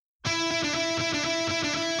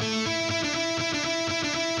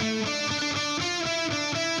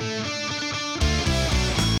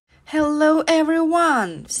Hello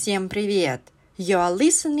everyone! Всем привет! You are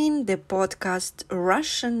listening the podcast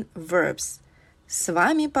Russian Verbs. С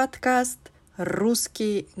вами подкаст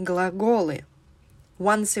 «Русские глаголы».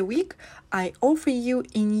 Once a week, I offer you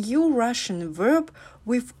a new Russian verb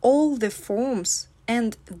with all the forms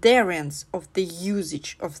and variants of the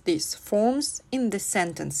usage of these forms in the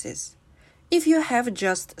sentences. If you have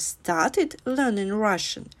just started learning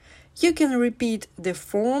Russian, you can repeat the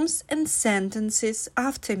forms and sentences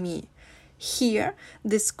after me. Here,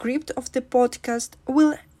 the script of the podcast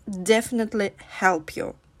will definitely help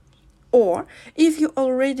you. Or, if you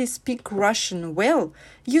already speak Russian well,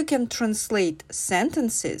 you can translate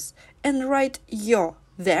sentences and write your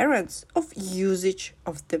variants of usage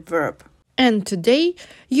of the verb. And today,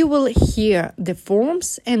 you will hear the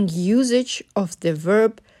forms and usage of the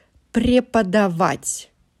verb преподавать.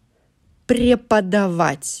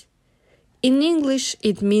 Преподавать. In English,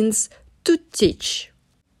 it means to teach.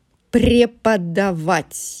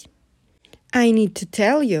 Преподавать. I need to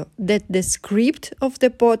tell you that the script of the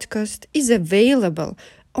podcast is available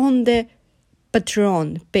on the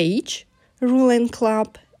Patreon page, Rulen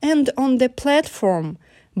Club, and on the platform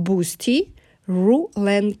Boosty,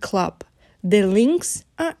 Rulen Club. The links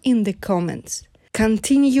are in the comments.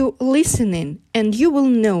 Continue listening and you will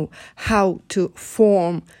know how to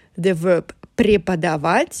form the verb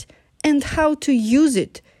преподавать and how to use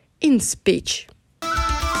it in speech.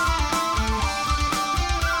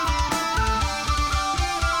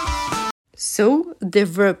 So, the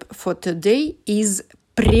verb for today is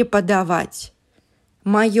преподавать.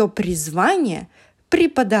 Мое призвание –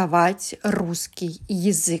 преподавать русский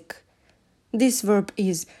язык. This verb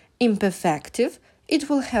is imperfective. It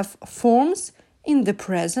will have forms in the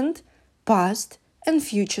present, past, and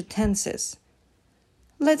future tenses.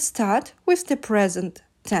 Let's start with the present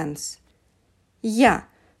tense. Я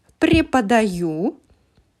преподаю,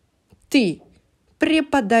 ты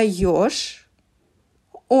преподаешь,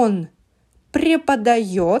 он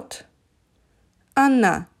преподает,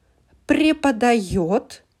 она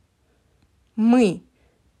преподает, мы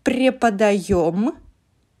преподаем,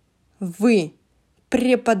 вы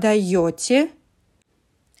преподаете,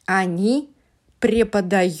 они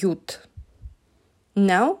преподают.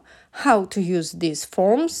 Now, how to use these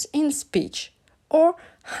forms in speech, or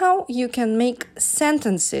how you can make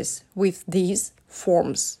sentences with these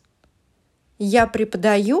forms. Я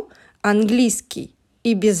преподаю английский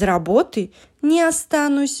и без работы не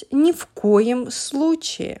останусь ни в коем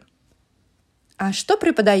случае. А что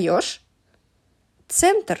преподаешь?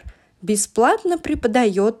 Центр бесплатно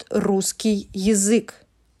преподает русский язык.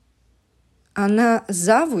 Она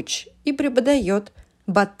завуч и преподает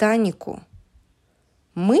ботанику.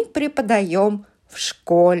 Мы преподаем в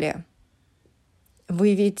школе.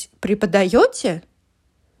 Вы ведь преподаете?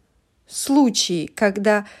 Случаи,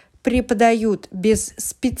 когда преподают без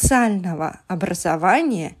специального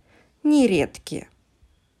образования, нередки.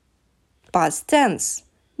 Past tense.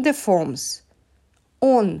 The forms.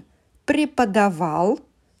 Он преподавал,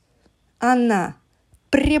 она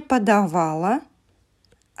преподавала,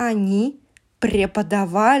 они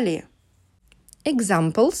преподавали.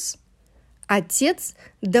 Examples. Отец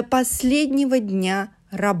до последнего дня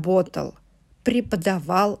работал,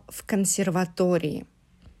 преподавал в консерватории.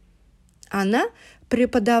 Она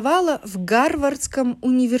преподавала в Гарвардском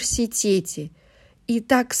университете и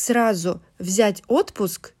так сразу взять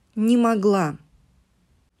отпуск не могла.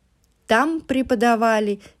 Там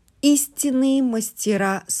преподавали истинные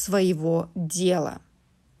мастера своего дела.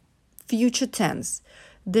 Future tense.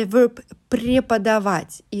 The verb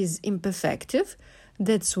преподавать is imperfective.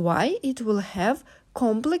 That's why it will have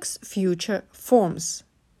complex future forms.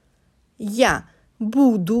 Я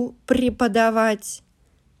буду преподавать.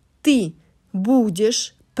 Ты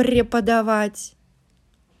будешь преподавать.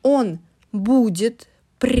 Он будет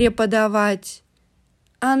преподавать.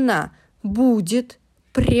 Она будет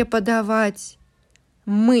преподавать.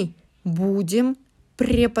 Мы будем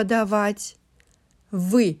преподавать.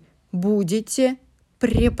 Вы будете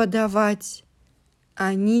преподавать.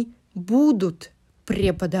 Они будут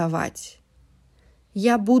преподавать.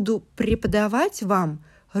 Я буду преподавать вам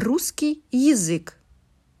русский язык.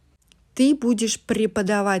 Ты будешь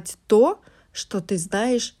преподавать то, что ты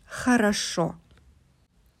знаешь хорошо.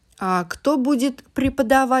 А кто будет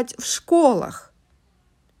преподавать в школах?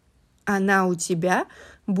 Она у тебя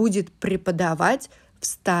будет преподавать в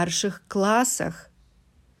старших классах.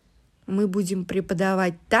 Мы будем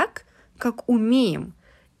преподавать так, как умеем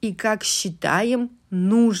и как считаем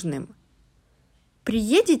нужным.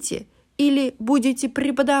 Приедете или будете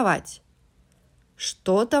преподавать?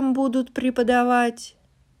 Что там будут преподавать?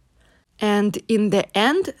 And in the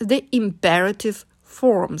end, the imperative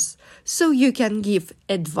forms, so you can give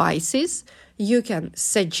advices, you can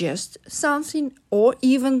suggest something or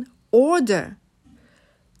even order.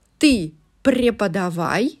 Ты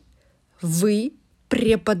преподавай, вы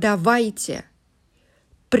преподавайте.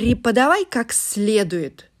 Преподавай как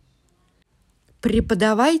следует.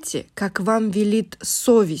 Преподавайте, как вам велит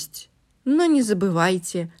совесть, но не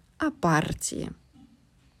забывайте о партии.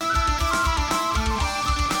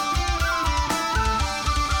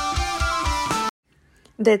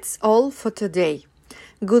 That's all for today.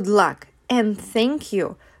 Good luck and thank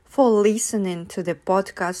you for listening to the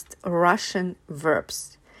podcast Russian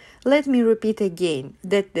Verbs. Let me repeat again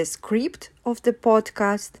that the script of the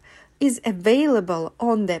podcast is available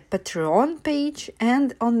on the Patreon page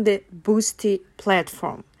and on the Boosty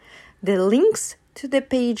platform. The links to the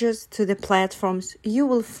pages to the platforms you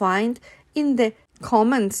will find in the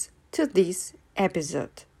comments to this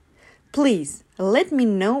episode. Please let me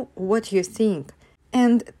know what you think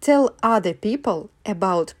and tell other people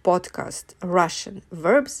about podcast Russian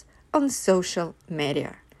Verbs on social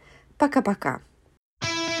media. Пока-пока.